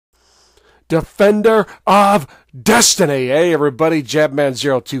Defender of Destiny. Hey everybody,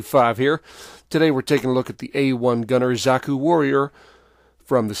 Jabman025 here. Today we're taking a look at the A1 Gunner Zaku Warrior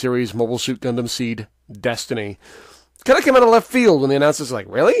from the series Mobile Suit Gundam Seed Destiny. Kind of came out of left field when the announcers like,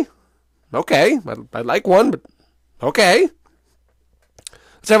 really? Okay, I'd like one, but okay.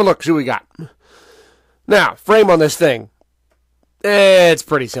 Let's have a look, see what we got. Now, frame on this thing. It's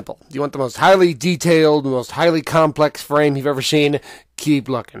pretty simple. You want the most highly detailed, most highly complex frame you've ever seen? Keep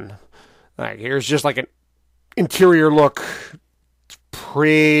looking. Like, here's just like an interior look. It's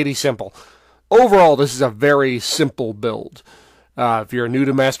pretty simple. Overall, this is a very simple build. If you're new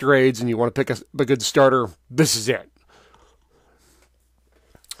to Master Grades and you want to pick a good starter, this is it.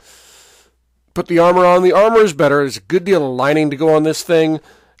 Put the armor on. The armor is better. There's a good deal of lining to go on this thing.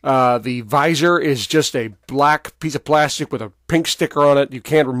 The visor is just a black piece of plastic with a pink sticker on it. You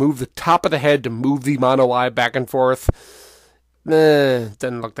can't remove the top of the head to move the mono eye back and forth.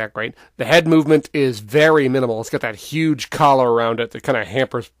 Doesn't look that great. The head movement is very minimal. It's got that huge collar around it that kind of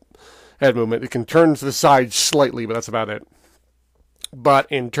hampers head movement. It can turn to the side slightly, but that's about it.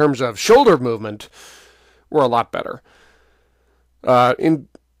 But in terms of shoulder movement, we're a lot better. We got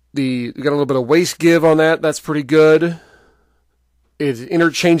a little bit of waist give on that. That's pretty good. It's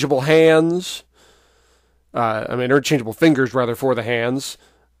interchangeable hands. Interchangeable fingers, rather, for the hands.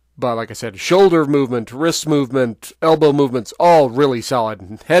 But like I said, shoulder movement, wrist movement, elbow movements, all really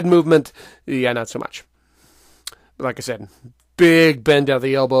solid. Head movement, yeah, not so much. But like I said, big bend out of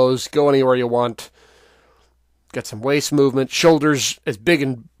the elbows, go anywhere you want. Got some waist movement. Shoulders, as big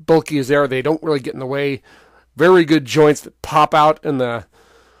and bulky as they are, they don't really get in the way. Very good joints that pop out in the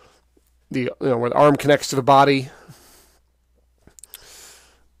where the arm connects to the body.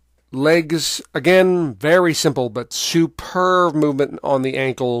 Legs, again, very simple, but superb movement on the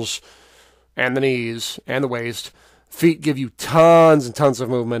ankles and the knees and the waist. Feet give you tons and tons of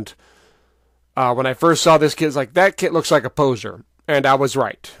movement. When I first saw this kit, it's like, that kit looks like a poser. And I was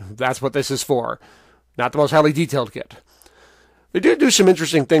right. That's what this is for. Not the most highly detailed kit. They did do some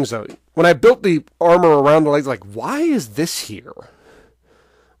interesting things, though. When I built the armor around the legs, like, why is this here?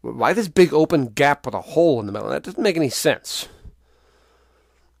 Why this big open gap with a hole in the middle? That doesn't make any sense.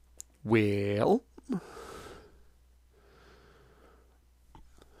 Well,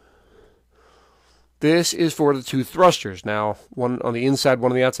 this is for the two thrusters. Now, one on the inside,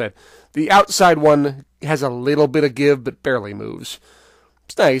 one on the outside. The outside one has a little bit of give, but barely moves.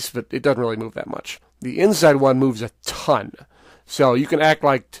 It's nice, but it doesn't really move that much. The inside one moves a ton. So you can act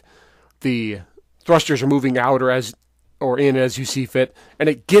like the thrusters are moving out or in as you see fit, and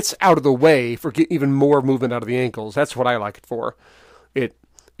it gets out of the way for even more movement out of the ankles. That's what I like it for.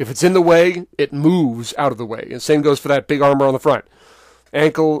 If it's in the way, it moves out of the way. And same goes for that big armor on the front.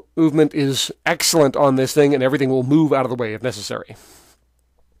 Ankle movement is excellent on this thing, and everything will move out of the way if necessary.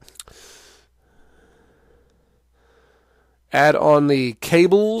 Add on the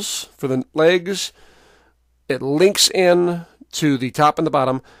cables for the legs. It links in to the top and the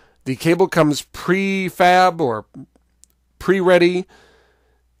bottom. The cable comes prefab or pre-ready.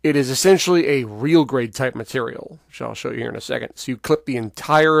 It is essentially a real grade type material, which I'll show you here in a second. So you clip the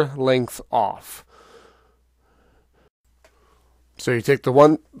entire length off. So you take the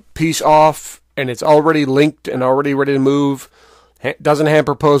one piece off, and it's already linked and already ready to move. Doesn't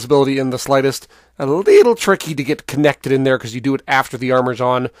hamper posability in the slightest. A little tricky to get connected in there because you do it after the armor's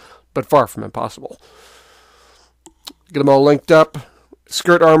on, but far from impossible. Get them all linked up.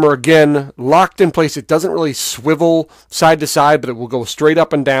 Skirt armor, again, locked in place. It doesn't really swivel side to side, but it will go straight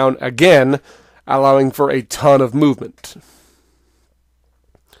up and down, again, allowing for a ton of movement.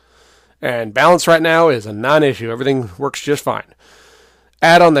 And balance right now is a non-issue. Everything works just fine.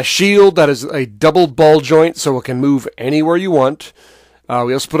 Add on the shield. That is a double ball joint, so it can move anywhere you want.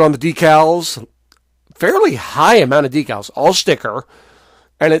 We also put on the decals. Fairly high amount of decals, all sticker.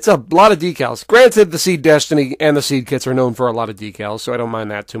 And it's a lot of decals. Granted, the Seed Destiny and the Seed kits are known for a lot of decals, so I don't mind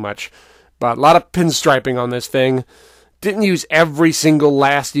that too much. But a lot of pinstriping on this thing. Didn't use every single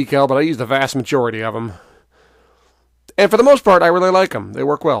last decal, but I used the vast majority of them. And for the most part, I really like them. They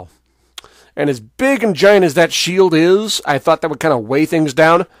work well. And as big and giant as that shield is, I thought that would kind of weigh things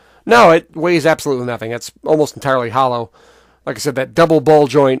down. No, it weighs absolutely nothing. It's almost entirely hollow. Like I said, that double ball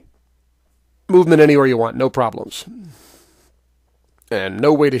joint, movement anywhere you want, no problems. And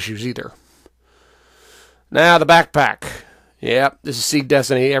no weight issues either. Now, the backpack. Yep, this is Seed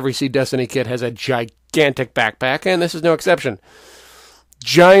Destiny. Every Seed Destiny kit has a gigantic backpack, and this is no exception.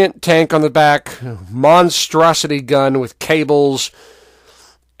 Giant tank on the back, monstrosity gun with cables,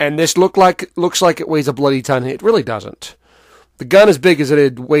 and this looks like it weighs a bloody ton. It really doesn't. The gun is big as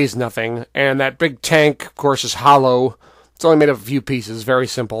it weighs nothing, and that big tank, of course, is hollow. It's only made of a few pieces, very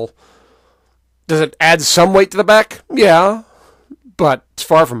simple. Does it add some weight to the back? Yeah, but it's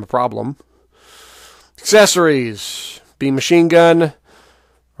far from a problem. Accessories. Beam machine gun,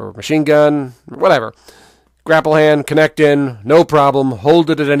 or machine gun, whatever. Grapple hand, connect in, no problem. Hold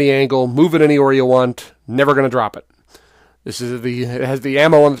it at any angle, move it anywhere you want. Never going to drop it. It has the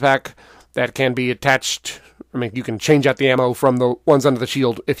ammo on the back that can be attached. I mean, you can change out the ammo from the ones under the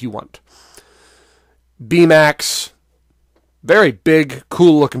shield if you want. B-Max. Very big,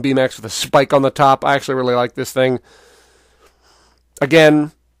 cool looking B-Max with a spike on the top. I actually really like this thing.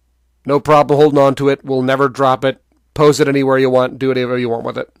 Again, no problem holding on to it. We'll never drop it. Pose it anywhere you want. Do whatever you want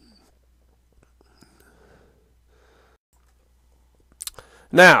with it.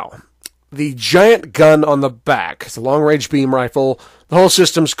 Now, the giant gun on the back. It's a long-range beam rifle. The whole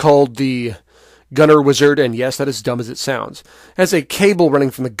system's called the Gunner Wizard, and yes, that is as dumb as it sounds. It has a cable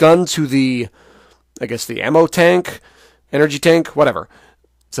running from the gun to the, I guess, the ammo tank, energy tank, whatever.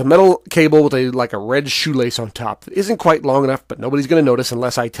 It's a metal cable with like a red shoelace on top. It isn't quite long enough, but nobody's going to notice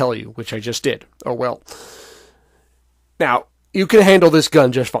unless I tell you, which I just did. Oh well. Now, you can handle this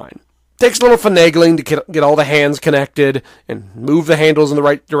gun just fine. Takes a little finagling to get all the hands connected and move the handles in the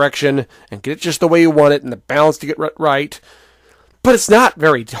right direction and get it just the way you want it and the balance to get right. But it's not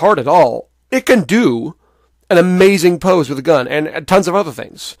very hard at all. It can do an amazing pose with a gun and tons of other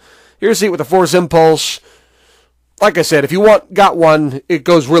things. Here's see it with a force impulse. Like I said, if you got one, it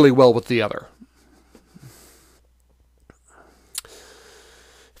goes really well with the other.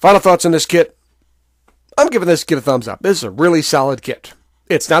 Final thoughts on this kit. I'm giving this kit a thumbs up. This is a really solid kit.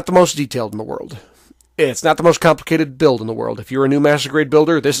 It's not the most detailed in the world. It's not the most complicated build in the world. If you're a new Master Grade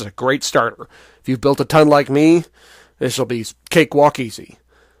builder, this is a great starter. If you've built a ton like me, this will be cakewalk easy.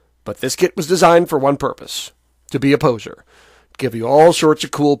 But this kit was designed for one purpose, to be a poser. Give you all sorts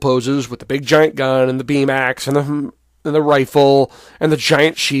of cool poses with the big giant gun and the beam axe and the rifle and the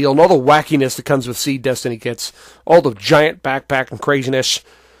giant shield and all the wackiness that comes with Seed Destiny kits, all the giant backpack and craziness.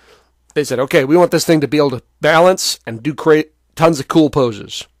 They said, okay, we want this thing to be able to balance and do tons of cool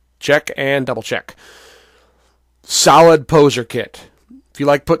poses. Check and double check. Solid poser kit. If you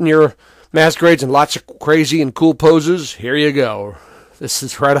like putting your masquerades in lots of crazy and cool poses, here you go. This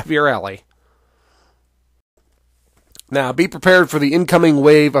is right up your alley. Now, be prepared for the incoming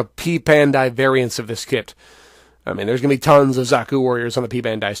wave of P-Bandai variants of this kit. I mean, there's going to be tons of Zaku warriors on the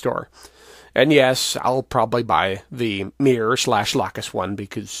P-Bandai store. And yes, I'll probably buy the Mirror/Locus one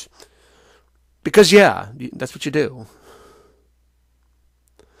because yeah, that's what you do.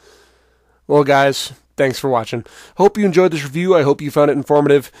 Well, guys, thanks for watching. Hope you enjoyed this review. I hope you found it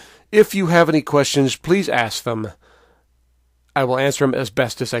informative. If you have any questions, please ask them. I will answer them as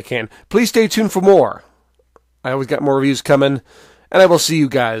best as I can. Please stay tuned for more. I always got more reviews coming, and I will see you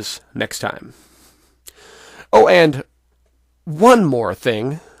guys next time. Oh, and one more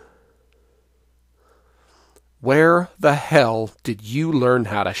thing. Where the hell did you learn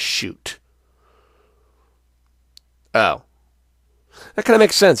how to shoot? Oh. That kind of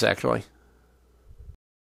makes sense, actually.